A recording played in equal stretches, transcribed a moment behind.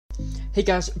Hey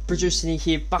guys, Producer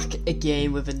here, back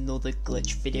again with another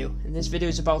glitch video. And this video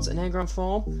is about an engram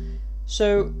farm.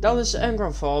 So now this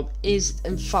engram farm is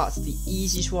in fact the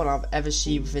easiest one I've ever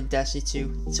seen within Destiny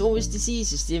 2. It's almost as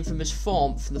easy as the infamous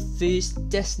farm from the first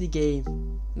Destiny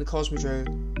game, the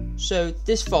Cosmodrome. So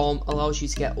this farm allows you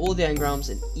to get all the engrams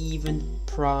and even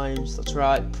primes. That's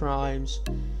right, primes.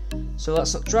 So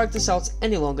let's not drag this out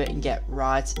any longer and get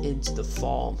right into the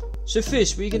farm. So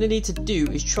first, what you're going to need to do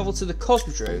is travel to the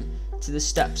Cosmodrome, to the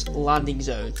Steps landing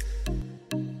zone.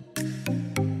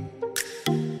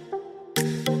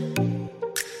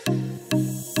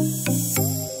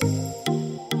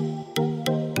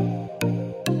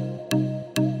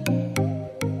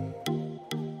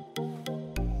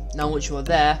 Now once you are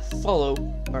there, follow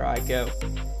where I go.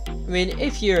 I mean,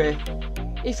 if you're an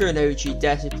OG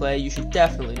Destiny player, you should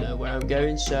definitely know where I'm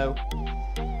going, so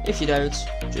if you don't,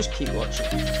 just keep watching.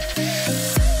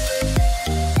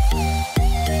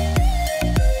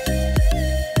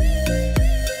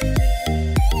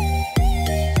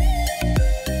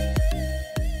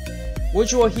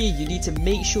 Once you are here, you need to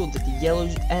make sure that the yellow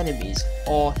enemies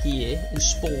are here and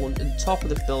spawned at the top of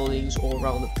the buildings or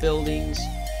around the buildings,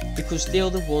 because they're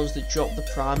the ones that drop the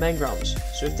prime engrams.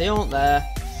 So if they aren't there,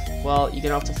 well, you're going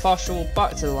to have to fast travel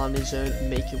back to the landing zone and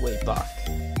make your way back.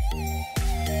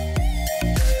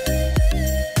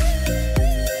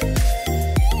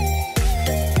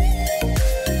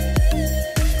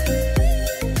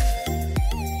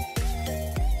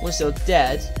 Once they're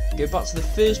dead, go back to the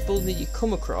first building that you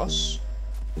come across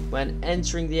when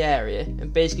entering the area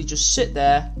and basically just sit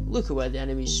there, look at where the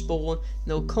enemies spawn, and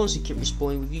they'll constantly keep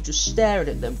respawning with you just staring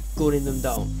at them, gunning them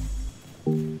down.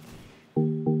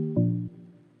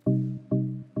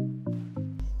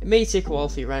 It may take a while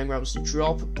for your engrams to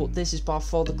drop, but this is by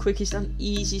far the quickest and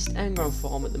easiest engram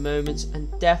farm at the moment,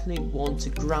 and definitely one to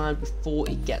grind before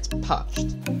it gets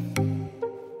patched.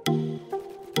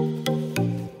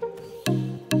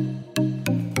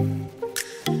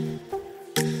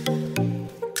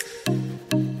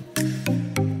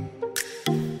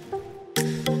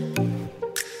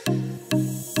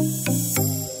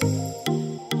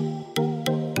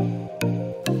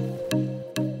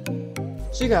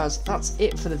 So guys, that's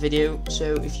it for the video.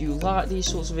 So if you like these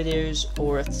sorts of videos,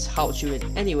 or if it's helped you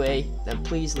in any way, then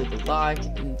please leave a like,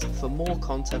 and for more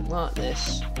content like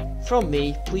this from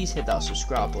me, please hit that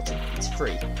subscribe button. It's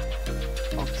free.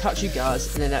 I'll catch you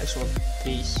guys in the next one.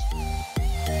 Peace.